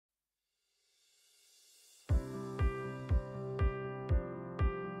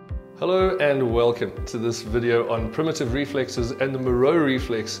Hello and welcome to this video on primitive reflexes and the Moro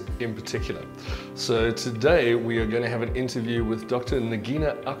Reflex in particular. So today we are going to have an interview with Dr.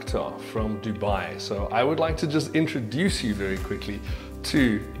 Nageena Akhtar from Dubai. So I would like to just introduce you very quickly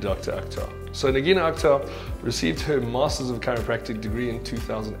to Dr. Akhtar. So Nageena Akhtar received her Masters of Chiropractic degree in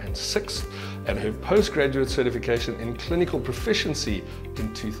 2006 and her postgraduate certification in clinical proficiency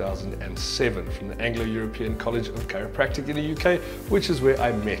in 2007 from the Anglo-European College of Chiropractic in the UK, which is where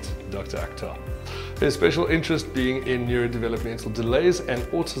I met Dr. Akhtar. Her special interest being in neurodevelopmental delays and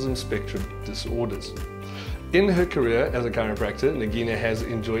autism spectrum disorders. In her career as a chiropractor, Nageena has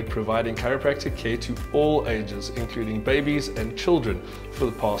enjoyed providing chiropractic care to all ages, including babies and children, for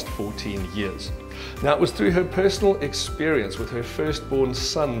the past 14 years. Now, it was through her personal experience with her firstborn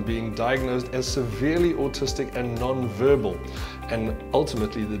son being diagnosed as severely autistic and non-verbal, and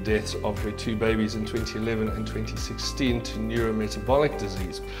ultimately the deaths of her two babies in 2011 and 2016 to neurometabolic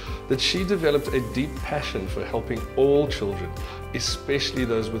disease, that she developed a deep passion for helping all children, especially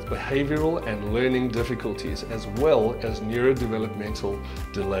those with behavioral and learning difficulties, as well as neurodevelopmental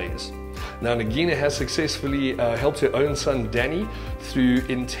delays. Now, Nageena has successfully helped her own son Danny through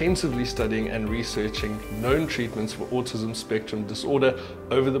intensively studying and researching known treatments for autism spectrum disorder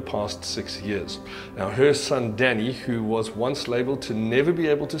over the past 6 years. Now, her son Danny, who was once labeled to never be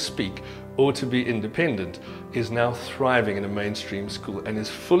able to speak or to be independent, is now thriving in a mainstream school and is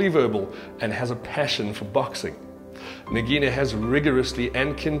fully verbal and has a passion for boxing. Nageena has rigorously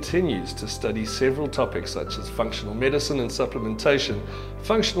and continues to study several topics such as functional medicine and supplementation,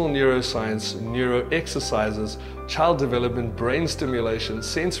 functional neuroscience, neuro exercises, child development, brain stimulation,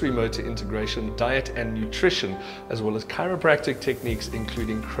 sensory motor integration, diet and nutrition, as well as chiropractic techniques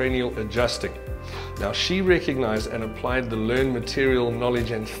including cranial adjusting. Now, she recognized and applied the learned material,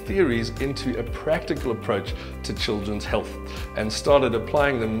 knowledge and theories into a practical approach to children's health and started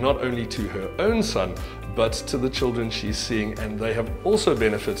applying them not only to her own son, but to the children she's seeing, and they have also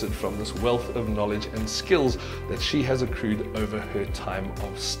benefited from this wealth of knowledge and skills that she has accrued over her time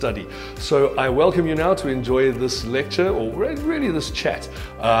of study. So I welcome you now to enjoy this lecture, or really this chat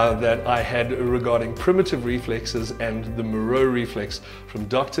that I had regarding primitive reflexes and the Moro Reflex from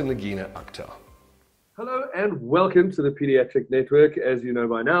Dr. Nageena Akhtar. Hello and welcome to the Pediatric Network. As you know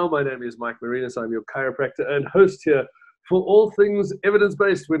by now, my name is Mike Marinas. I'm your chiropractor and host here for all things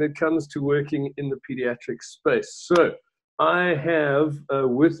evidence-based when it comes to working in the pediatric space. So I have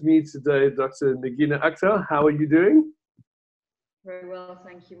with me today Dr. Nageena Akhtar. How are you doing? Very well,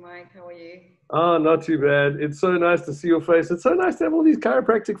 thank you, Mike. How are you? Oh, not too bad. It's so nice to see your face. It's so nice to have all these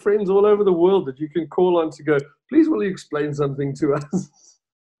chiropractic friends all over the world that you can call on to go, please will you explain something to us?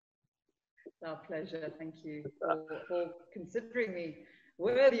 It's our pleasure. Thank you for considering me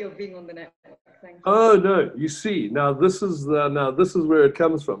worthy of being on the network. Thank you. Oh no, you see, now this is where it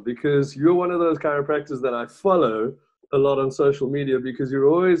comes from, because you're one of those chiropractors that I follow a lot on social media, because you're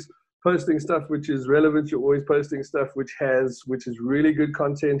always posting stuff which is relevant, you're always posting stuff which is really good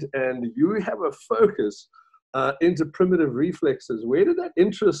content, and you have a focus into primitive reflexes. Where did that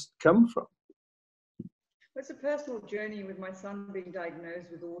interest come from? It's a personal journey with my son being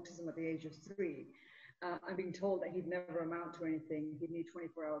diagnosed with autism at the age of 3. I'm being told that he'd never amount to anything. He'd need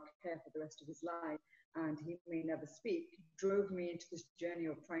 24-hour care for the rest of his life, and he may never speak. Drove me into this journey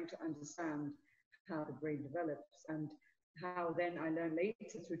of trying to understand how the brain develops, and how then I learned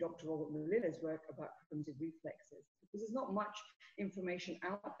later through Dr. Robert Malilla's work about primitive reflexes. Because there's not much information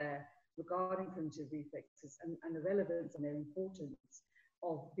out there regarding primitive reflexes and the relevance and their importance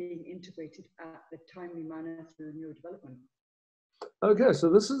of being integrated at the timely manner through neurodevelopment. Okay,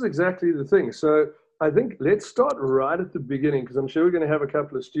 so this is exactly the thing. So I think let's start right at the beginning, because I'm sure we're going to have a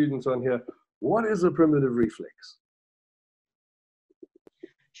couple of students on here. What is a primitive reflex?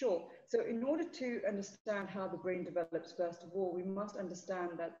 Sure. So in order to understand how the brain develops, first of all, we must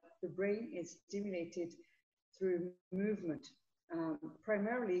understand that the brain is stimulated through movement.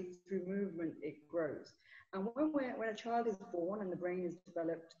 Primarily through movement, it grows. And when a child is born and the brain is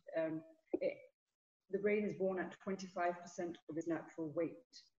developed, the brain is born at 25% of its natural weight.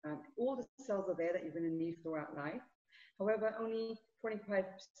 All the cells are there that you're going to need throughout life. However, only 25%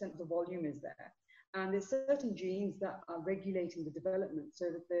 of the volume is there. And there's certain genes that are regulating the development so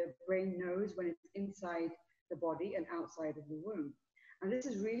that the brain knows when it's inside the body and outside of the womb. And this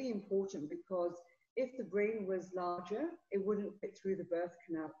is really important, because if the brain was larger, it wouldn't fit through the birth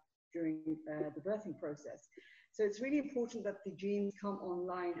canal during the birthing process. So it's really important that the genes come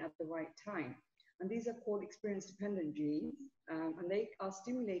online at the right time. And these are called experience-dependent genes, and they are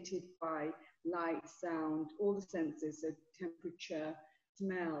stimulated by light, sound, all the senses, so temperature,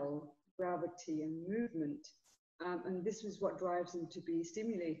 smell, gravity, and movement. And this is what drives them to be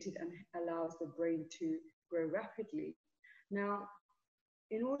stimulated and allows the brain to grow rapidly. Now,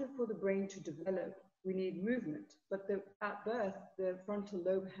 in order for the brain to develop, we need movement, but at birth, the frontal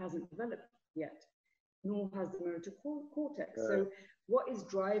lobe hasn't developed yet, nor has the motor cortex. So what is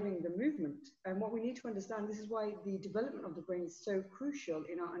driving the movement? And what we need to understand, this is why the development of the brain is so crucial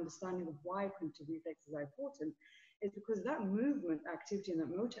in our understanding of why primitive reflexes are important, is because that movement activity and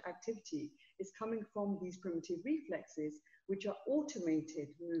that motor activity is coming from these primitive reflexes, which are automated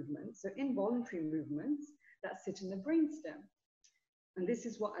movements, so involuntary movements that sit in the brainstem. And this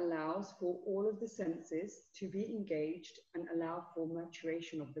is what allows for all of the senses to be engaged and allow for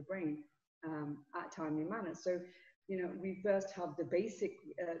maturation of the brain at timely manner. So, we first have the basic,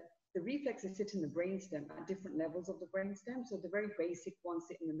 the reflexes sit in the brainstem at different levels of the brainstem. So the very basic ones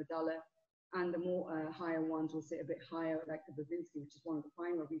sit in the medulla, and the more higher ones will sit a bit higher, like the Babinski, which is one of the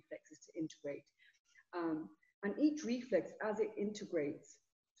final reflexes to integrate. And each reflex, as it integrates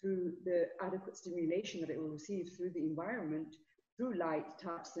through the adequate stimulation that it will receive through the environment, through light,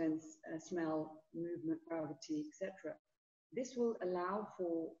 touch, sense, smell, movement, gravity, etc. This will allow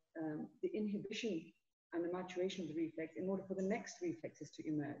for the inhibition and the maturation of the reflex in order for the next reflexes to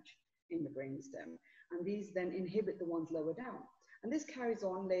emerge in the brainstem. And these then inhibit the ones lower down. And this carries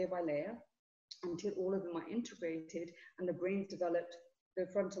on layer by layer until all of them are integrated and the brain's developed, the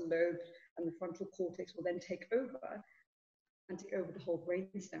frontal lobe and the frontal cortex will then take over and take over the whole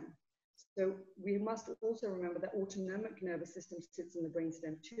brainstem. So we must also remember that autonomic nervous system sits in the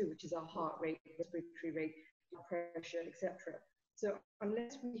brainstem too, which is our heart rate, respiratory rate, blood pressure, etc. So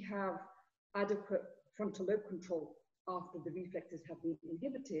unless we have adequate frontal lobe control after the reflexes have been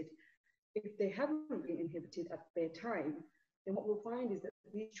inhibited, if they haven't been inhibited at their time, then what we'll find is that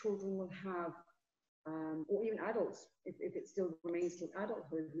these children will have, or even adults, if it still remains till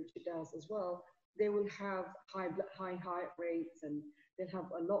adulthood, which it does as well, they will have high heart rates, and they'll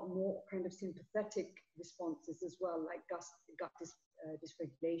have a lot more kind of sympathetic responses as well, like gut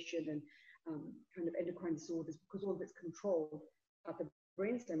dysregulation and kind of endocrine disorders, because all of it's controlled at the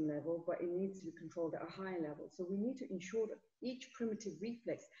brainstem level, but it needs to be controlled at a higher level. So we need to ensure that each primitive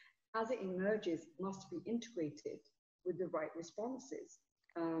reflex, as it emerges, must be integrated with the right responses.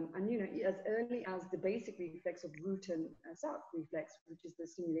 And as early as the basic reflex of root and south reflex, which is the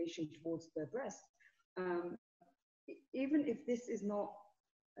stimulation towards the breast, even if this is not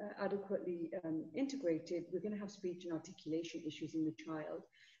adequately integrated, we're going to have speech and articulation issues in the child.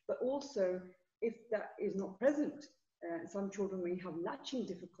 But also, if that is not present, some children may have latching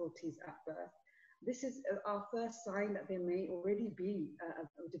difficulties at birth. This is our first sign that there may already be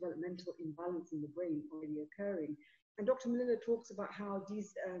a developmental imbalance in the brain already occurring. And Dr. Melilla talks about how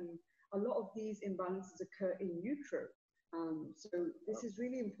these, a lot of these imbalances occur in utero. So this is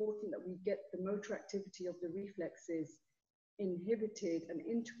really important that we get the motor activity of the reflexes inhibited and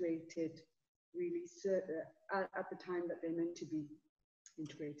integrated really at the time that they're meant to be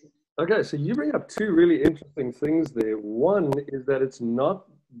integrated. Okay, so you bring up two really interesting things there. One is that it's not,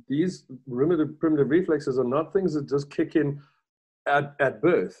 these primitive reflexes are not things that just kick in at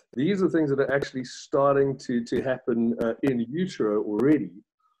birth. These are things that are actually starting to happen in utero already.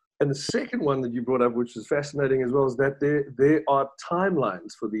 And the second one that you brought up, which is fascinating as well, is that there are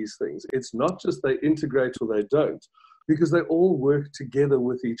timelines for these things. It's not just they integrate or they don't, because they all work together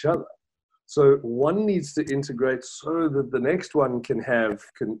with each other. So one needs to integrate so that the next one can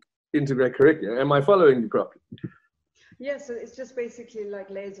integrate correctly. Am I following you properly? Yeah, so it's just basically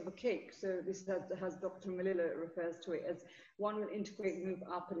like layers of a cake. So this has Dr. Melilla refers to it as one will integrate, move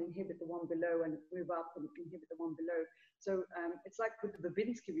up and inhibit the one below, and move up and inhibit the one below. So it's like with the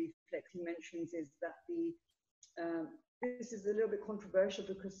Babinski reflex, he mentions is that this is a little bit controversial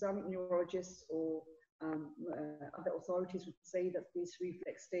because some neurologists or other authorities would say that this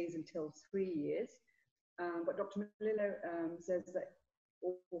reflex stays until 3 years. But Dr. Melilla says that,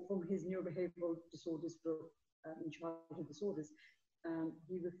 or from his neurobehavioral disorders book, in childhood disorders,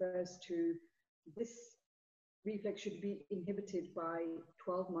 he refers to this reflex should be inhibited by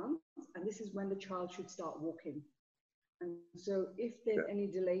 12 months, and this is when the child should start walking. And so if there's any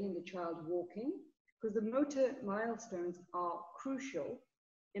delay in the child walking, because the motor milestones are crucial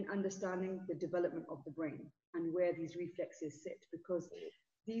in understanding the development of the brain and where these reflexes sit, because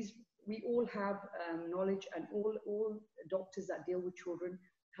we all have knowledge, and all doctors that deal with children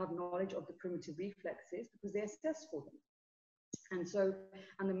have knowledge of the primitive reflexes because they assess for them. And so,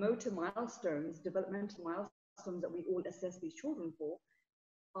 and the motor milestones, developmental milestones that we all assess these children for,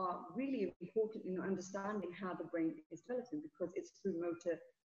 are really important in understanding how the brain is developing, because it's through motor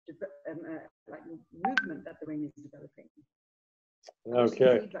like movement that the brain is developing.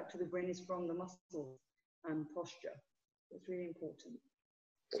 Okay. The feedback to the brain is from the muscles. and posture. It's really important.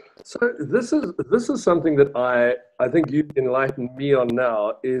 So this is something that I think you enlightened me on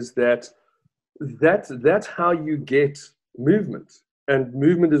now, is that's how you get movement. And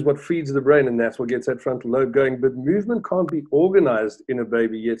movement is what feeds the brain, and that's what gets that frontal lobe going. But movement can't be organized in a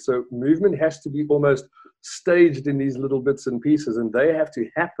baby yet. So movement has to be almost staged in these little bits and pieces, and they have to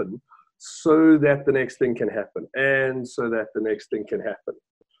happen so that the next thing can happen, and so that the next thing can happen.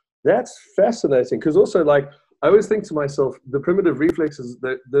 That's fascinating, because also, like, I always think to myself, the primitive reflexes,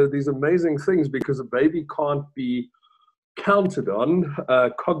 they're these amazing things, because a baby can't be counted on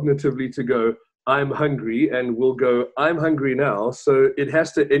cognitively to go, I'm hungry, and will go, I'm hungry now. So it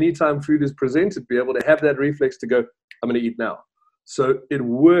has to, anytime food is presented, be able to have that reflex to go, I'm going to eat now. So it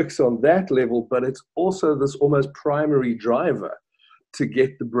works on that level, but it's also this almost primary driver to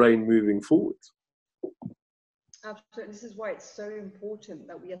get the brain moving forward. Absolutely. This is why it's so important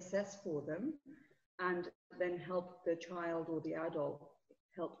that we assess for them and then help the child or the adult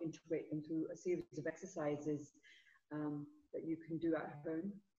help integrate them through a series of exercises that you can do at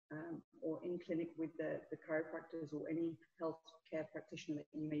home or in clinic with the chiropractors or any health care practitioner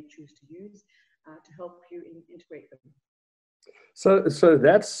that you may choose to use to help you integrate them. So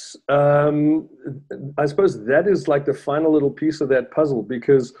that's, I suppose that is like the final little piece of that puzzle,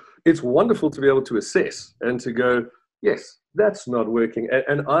 because it's wonderful to be able to assess and to go, yes, that's not working.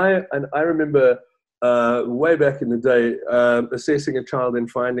 And I remember way back in the day assessing a child and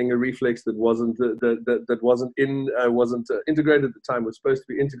finding a reflex that wasn't wasn't integrated at the time, was supposed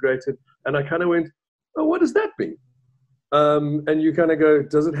to be integrated, and I kind of went, oh, what does that mean? And you kind of go,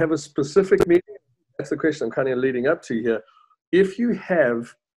 does it have a specific meaning? That's the question I'm kind of leading up to here. If you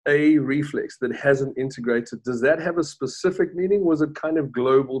have a reflex that hasn't integrated, does that have a specific meaning? Was it kind of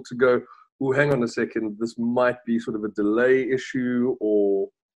global to go, oh, hang on a second, this might be sort of a delay issue? Or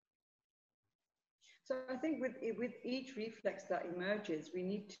so I think with each reflex that emerges,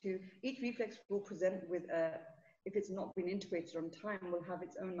 each reflex will present with if it's not been integrated on time, will have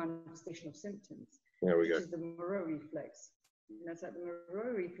its own manifestation of symptoms. There we go. Which is the Moro Reflex. That's like the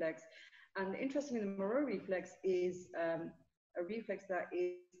Moro Reflex. And interestingly, the Moro Reflex is a reflex that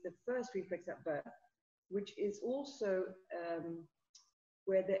is the first reflex at birth, which is also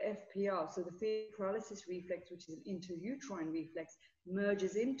where the FPR, so the fear paralysis reflex, which is an interuterine reflex,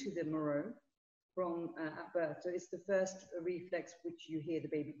 merges into the Moro from at birth. So it's the first reflex which you hear the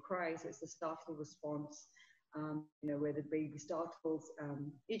baby cry. So it's the startle response, where the baby startles.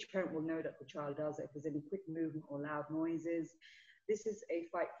 Each parent will know that the child does it if there's any quick movement or loud noises. This is a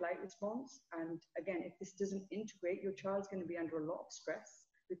fight-flight response. And again, if this doesn't integrate, your child's going to be under a lot of stress,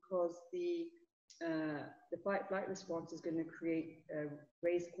 because the fight-flight response is going to create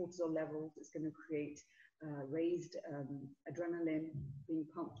raised cortisol levels. It's going to create raised adrenaline being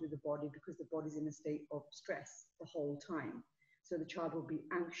pumped through the body, because the body's in a state of stress the whole time. So the child will be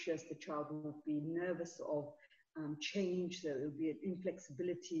anxious, the child will be nervous of change, so there will be an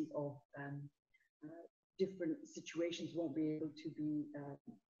inflexibility of different situations, won't be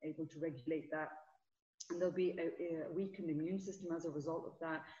able to regulate that. And there'll be a weakened immune system as a result of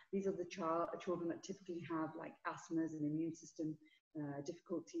that. These are the children that typically have like asthmas and immune system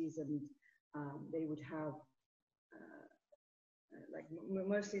difficulties, and they would have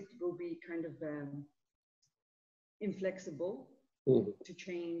mostly it will be kind of inflexible to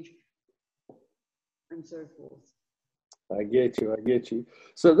change and so forth. I get you.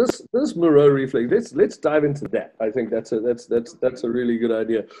 So this Moro reflex, let's dive into that. I think that's a really good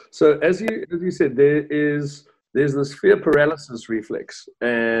idea. So as you said, there's this fear paralysis reflex,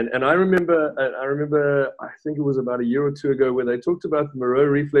 and I remember I think it was about a year or two ago where they talked about the Moro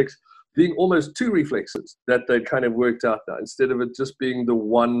reflex being almost two reflexes that they kind of worked out now, instead of it just being the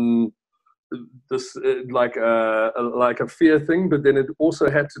one, this like a fear thing, but then it also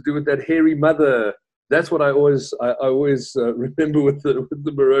had to do with that hairy mother. That's what I always remember with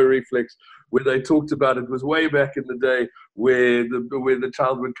the Moro reflex, where they talked about it was way back in the day where the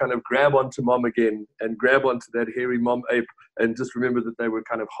child would kind of grab onto mom again and grab onto that hairy mom ape, and just remember that they were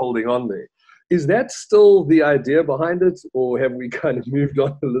kind of holding on there. Is that still the idea behind it, or have we kind of moved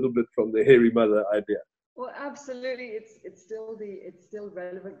on a little bit from the hairy mother idea? Well, absolutely, it's still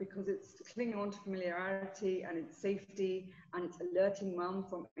relevant, because it's clinging on to familiarity, and it's safety, and it's alerting mum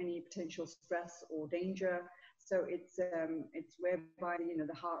from any potential stress or danger. So it's whereby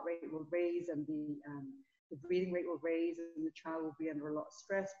the heart rate will raise, and the breathing rate will raise, and the child will be under a lot of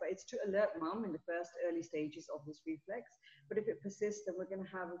stress. But it's to alert mum in the first early stages of this reflex. But if it persists, then we're going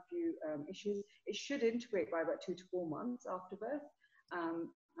to have a few issues. It should integrate by about 2 to 4 months after birth.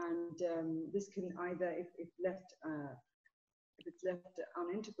 And this can either, if left if it's left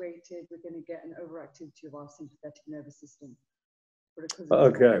unintegrated, we're going to get an overactivity of our sympathetic nervous system, because it's not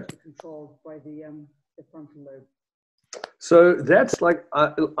actually controlled by the frontal lobe. So that's like,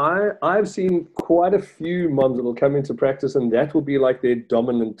 I've seen quite a few moms that will come into practice, and that will be like their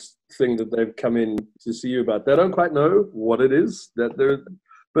dominant thing that they've come in to see you about. They don't quite know what it is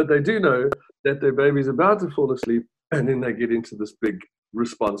but they do know that their baby's about to fall asleep, and then they get into this big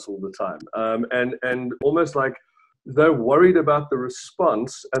response all the time. And almost like they're worried about the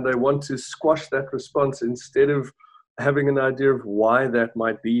response, and they want to squash that response instead of having an idea of why that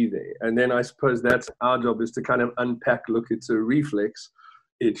might be there. And then I suppose that's our job, is to kind of unpack, look, it's a reflex.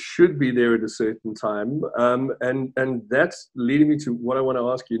 It should be there at a certain time. And that's leading me to what I want to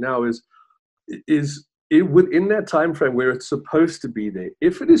ask you now is it within that time frame where it's supposed to be there,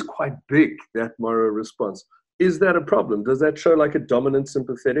 if it is quite big, that Moro response, is that a problem? Does that show like a dominant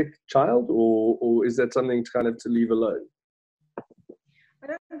sympathetic child, or is that something kind of to leave alone? I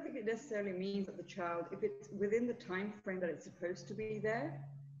don't think it necessarily means that the child, if it's within the time frame that it's supposed to be there,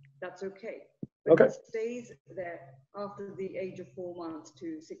 that's okay. But if it stays there after the age of 4 months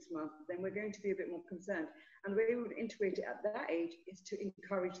to 6 months, then we're going to be a bit more concerned. And the way we would integrate it at that age is to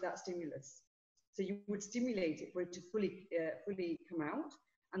encourage that stimulus. So you would stimulate it for it to fully come out,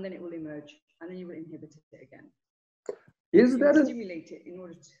 and then it will emerge, and then you will inhibit it again. Stimulate it in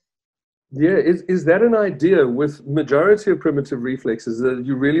order to... Yeah, is that an idea with majority of primitive reflexes, that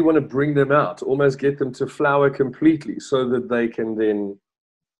you really want to bring them out, almost get them to flower completely so that they can then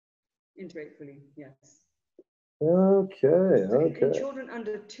integrate fully? Yes. Okay. So in children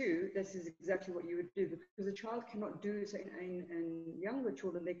under 2, this is exactly what you would do, because a child cannot do so. In younger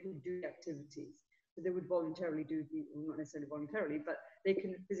children, they can do activities. So they would voluntarily do well, not necessarily voluntarily, but they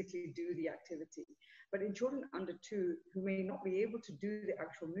can physically do the activity. But in children under 2 who may not be able to do the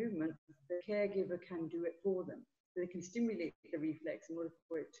actual movement, the caregiver can do it for them. So they can stimulate the reflex in order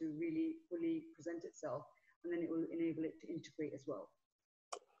for it to really fully present itself, and then it will enable it to integrate as well.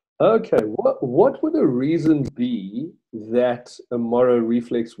 Okay, what would a reason be that a Moro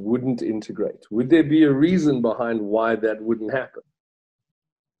reflex wouldn't integrate? Would there be a reason behind why that wouldn't happen?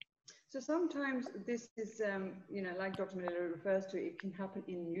 So sometimes this is, like Dr. Miller refers to, it can happen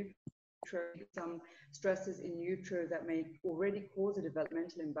in utero, some stresses in utero that may already cause a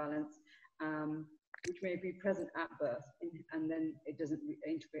developmental imbalance, which may be present at birth, and then it doesn't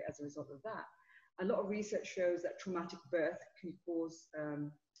integrate as a result of that. A lot of research shows that traumatic birth can cause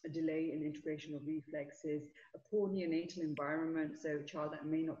a delay in integration of reflexes, a poor neonatal environment, so a child that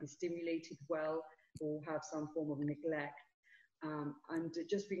may not be stimulated well or have some form of neglect. And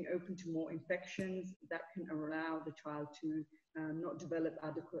just being open to more infections that can allow the child to not develop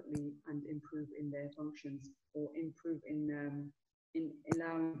adequately and improve in their functions, or improve in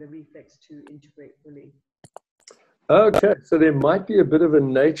allowing the reflex to integrate fully. Okay, so there might be a bit of a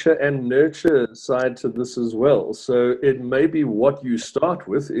nature and nurture side to this as well. So it may be what you start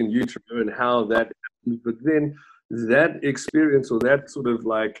with in utero and how that happens, but then that experience, or that sort of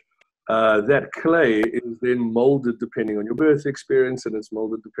like that clay, is then molded depending on your birth experience, and it's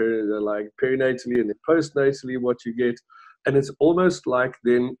molded depending like perinatally and then postnatally what you get. And it's almost like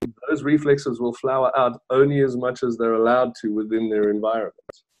then those reflexes will flower out only as much as they're allowed to within their environment.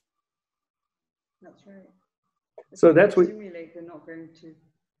 That's right. So that's what stimulate, they're not going to.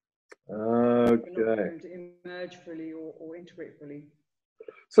 Okay. They're not going to emerge fully or integrate fully.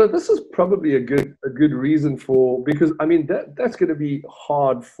 So this is probably a good reason for, because I mean that's going to be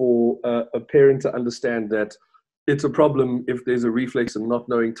hard for a parent to understand that it's a problem if there's a reflex and not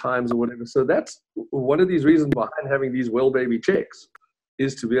knowing times or whatever. So that's one of these reasons behind having these well baby checks,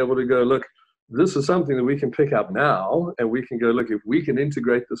 is to be able to go, look, this is something that we can pick up now, and we can go, look, if we can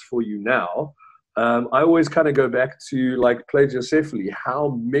integrate this for you now. I always kind of go back to like plagiocephaly.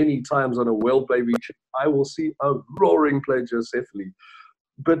 How many times on a well baby check I will see a roaring plagiocephaly.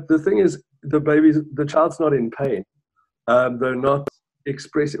 But the thing is, the child's not in pain. They're not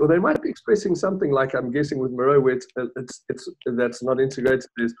expressing, or they might be expressing something like, I'm guessing with Moro, where it's that's not integrated.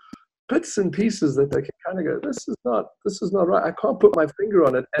 There's bits and pieces that they can kind of go, this is not right. I can't put my finger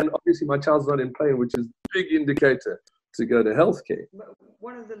on it, and obviously my child's not in pain, which is a big indicator to go to healthcare.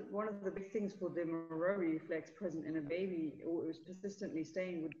 One of the big things for the Moro reflex present in a baby, or it was persistently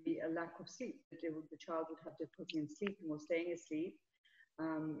staying, would be a lack of sleep. The child would have difficulty in sleeping or staying asleep.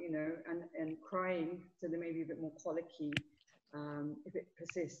 And crying, so there may be a bit more colicky if it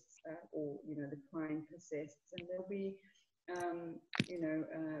persists, or the crying persists, and there'll be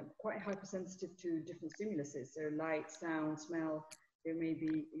quite hypersensitive to different stimuluses, so light, sound, smell. There may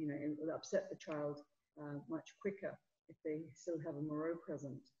be, it will upset the child much quicker if they still have a Moro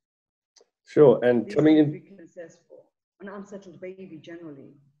present. Sure, and these coming in. we can assess for. an unsettled baby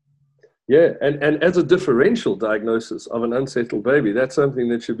generally. Yeah, and as a differential diagnosis of an unsettled baby, that's something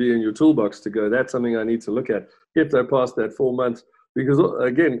that should be in your toolbox to go, that's something I need to look at if they're past that 4 months. Because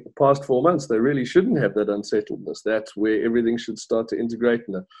again, past 4 months, they really shouldn't have that unsettledness. That's where everything should start to integrate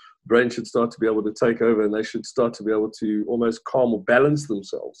and the brain should start to be able to take over and they should start to be able to almost calm or balance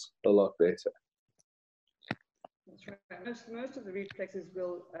themselves a lot better. That's right. Most of the reflexes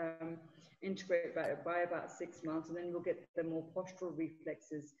will integrate by about 6 months, and then we'll get the more postural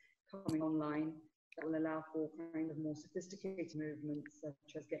reflexes coming online that will allow for kind of more sophisticated movements,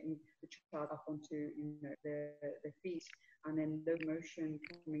 such as getting the child up onto their feet, and then locomotion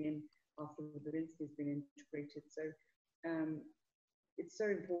coming in after the rinse has been integrated. So it's so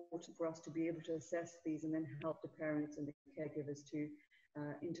important for us to be able to assess these and then help the parents and the caregivers to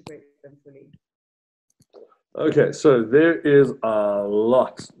integrate them fully. Okay, so there is a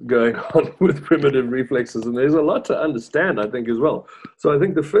lot going on with primitive reflexes, and there's a lot to understand, I think, as well. So I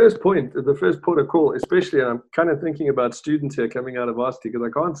think the first port of call, especially, and I'm kind of thinking about students here coming out of varsity, because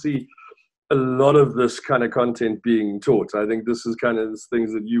I can't see a lot of this kind of content being taught. I think this is kind of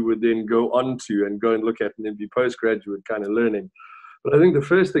things that you would then go on to and go and look at and then be postgraduate kind of learning. But I think the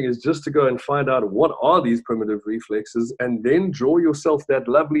first thing is just to go and find out what are these primitive reflexes, and then draw yourself that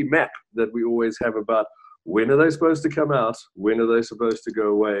lovely map that we always have about when are they supposed to come out, when are they supposed to go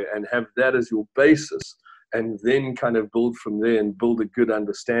away, and have that as your basis, and then kind of build from there and build a good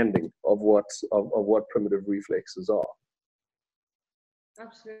understanding of what primitive reflexes are.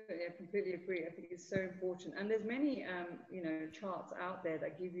 Absolutely, I completely agree. I think it's so important, and there's many charts out there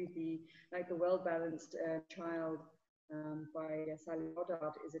that give you the well-balanced child by Sally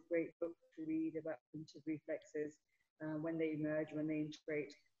Goddard is a great book to read about primitive reflexes when they emerge, when they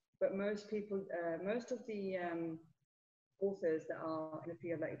integrate. But most people, most of the authors that are in the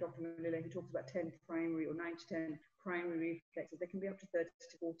field, like Dr. Malila, who talks about 10 primary or 9 to 10 primary reflexes, there can be up to 30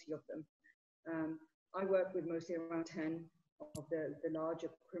 to 40 of them. I work with mostly around 10 of the larger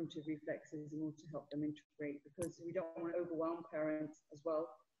primitive reflexes in order to help them integrate, because we don't want to overwhelm parents as well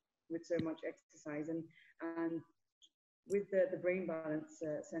with so much exercise. And with the brain balance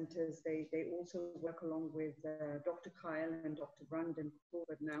centers, they also work along with Dr. Kyle and Dr. Brandon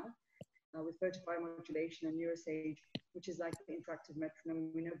Crawford now with photobiomodulation modulation and neurosage, which is like the interactive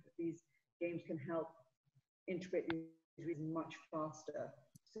metronome. We know that these games can help integrate these reasons much faster.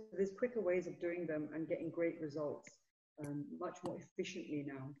 So there's quicker ways of doing them and getting great results much more efficiently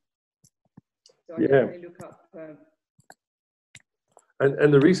now. So I definitely look up.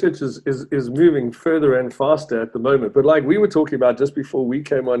 And the research is moving further and faster at the moment. But like we were talking about just before we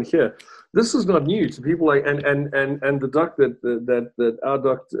came on here, this is not new to people. Like and the doc that our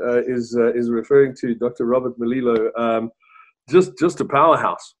doc is referring to, Dr. Robert Melillo, just a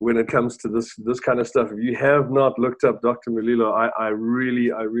powerhouse when it comes to this kind of stuff. If you have not looked up Dr. Melillo, I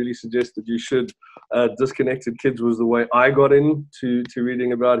really suggest that you should. Disconnected Kids was the way I got into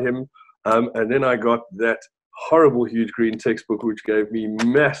reading about him, and then I got that horrible huge green textbook which gave me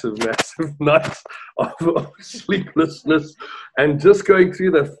massive nights of sleeplessness, and just going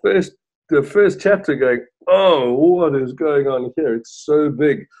through the first chapter going, oh, what is going on here? It's so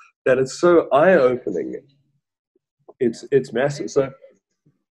big that it's so eye-opening. It's massive. So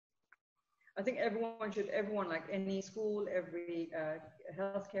I think everyone, like any school, every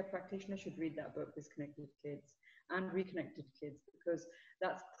healthcare practitioner should read that book, Disconnected Kids and Reconnected Kids, because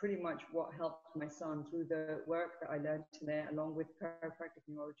that's pretty much what helped my son through the work that I learned there, along with chiropractic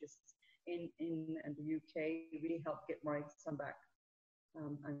neurologists in the UK. It really helped get my son back.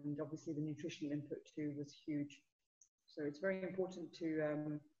 And obviously the nutritional input too was huge. So it's very important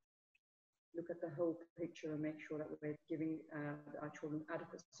to look at the whole picture and make sure that we're giving our children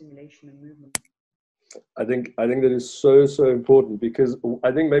adequate stimulation and movement. I think that is so important, because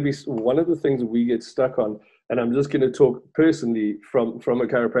I think maybe one of the things that we get stuck on, and I'm just going to talk personally from a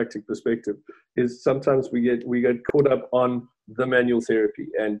chiropractic perspective, is sometimes we get caught up on the manual therapy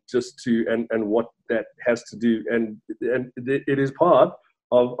and what that has to do, and it is part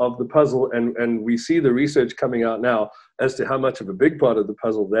of the puzzle, and we see the research coming out now as to how much of a big part of the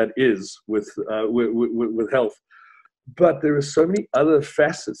puzzle that is with health. But there are so many other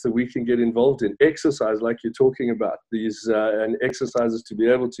facets that we can get involved in. Exercise, like you're talking about, these and exercises to be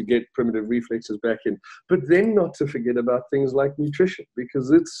able to get primitive reflexes back in. But then not to forget about things like nutrition, because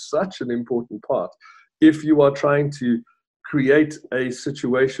it's such an important part. If you are trying to create a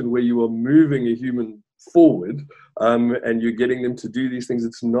situation where you are moving a human forward and you're getting them to do these things,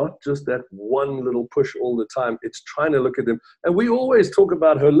 it's not just that one little push all the time. It's trying to look at them. And we always talk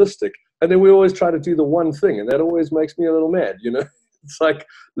about holistic, and then we always try to do the one thing, and that always makes me a little mad, you know. It's like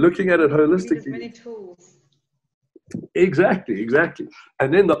looking at it holistically. There's many tools. Exactly, exactly.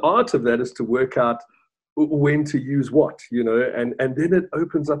 And then the art of that is to work out when to use what, you know, and then it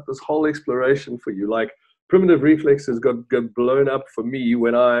opens up this whole exploration for you. Like primitive reflexes got blown up for me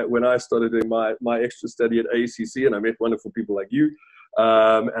when I started doing my extra study at ACC, and I met wonderful people like you,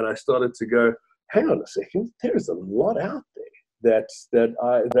 and I started to go, hang on a second, there is a lot out there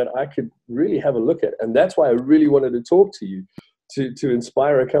that I could really have a look at, and that's why I really wanted to talk to you. To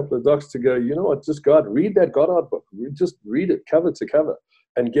inspire a couple of docs to go, you know what, just God, read that Goddard book. Just read it cover to cover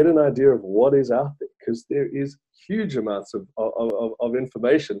and get an idea of what is out there, because there is huge amounts of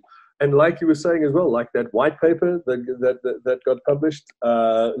information. And like you were saying as well, like that white paper that got published,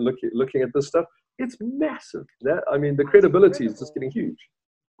 looking at this stuff, it's massive. That, I mean, the credibility is just getting huge.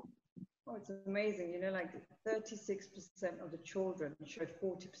 Oh, it's amazing. You know, like 36% of the children showed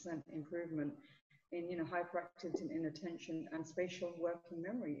 40% improvement in, you know, hyperactivity and inattention and spatial working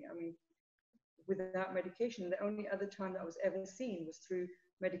memory. I mean, without medication, the only other time that was ever seen was through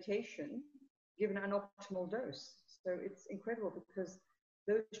medication given an optimal dose. So it's incredible because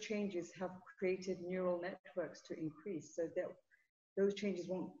those changes have created neural networks to increase. So that those changes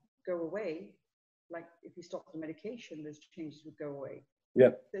won't go away. Like if you stop the medication, those changes would go away. Yeah.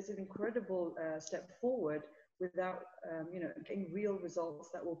 There's an incredible step forward without, you know, getting real results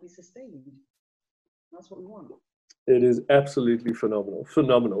that will be sustained. That's what we want. It is absolutely phenomenal.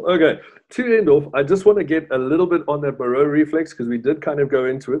 Phenomenal. Okay, to end off, I just want to get a little bit on that Moro reflex because we did kind of go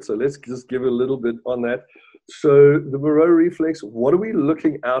into it. So let's just give a little bit on that. So the Moro reflex, what are we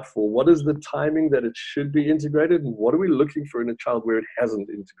looking out for? What is the timing that it should be integrated? And what are we looking for in a child where it hasn't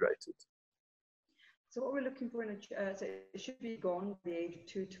integrated? So what we're looking for in a so it should be gone at the age of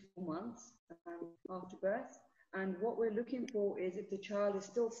 2 to 4 months after birth. And what we're looking for is if the child is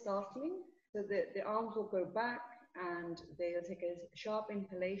still startling, so the arms will go back and they'll take a sharp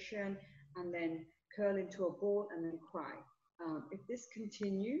inhalation and then curl into a ball and then cry. If this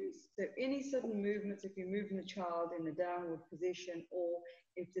continues, so any sudden movements, if you're moving the child in a downward position, or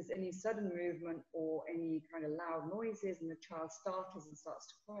if there's any sudden movement or any kind of loud noises and the child startles and starts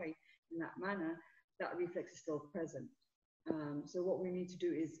to cry in that manner, that reflex is still present. So what we need to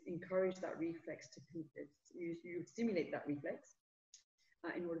do is encourage that reflex to you stimulate that reflex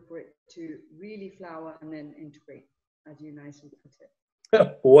in order for it to really flower and then integrate, as you nicely put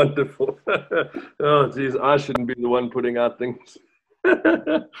it. Wonderful. Oh, geez, I shouldn't be the one putting out things.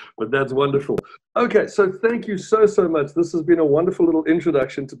 But that's wonderful. Okay, so thank you so much. This has been a wonderful little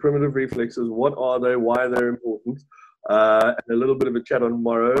introduction to primitive reflexes. What are they? Why they're important? And a little bit of a chat on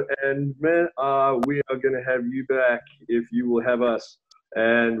Moro. And man, we are going to have you back if you will have us.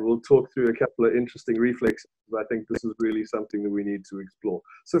 And we'll talk through a couple of interesting reflexes. I think this is really something that we need to explore.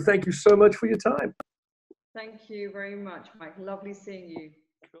 So thank you so much for your time. Thank you very much, Mike. Lovely seeing you.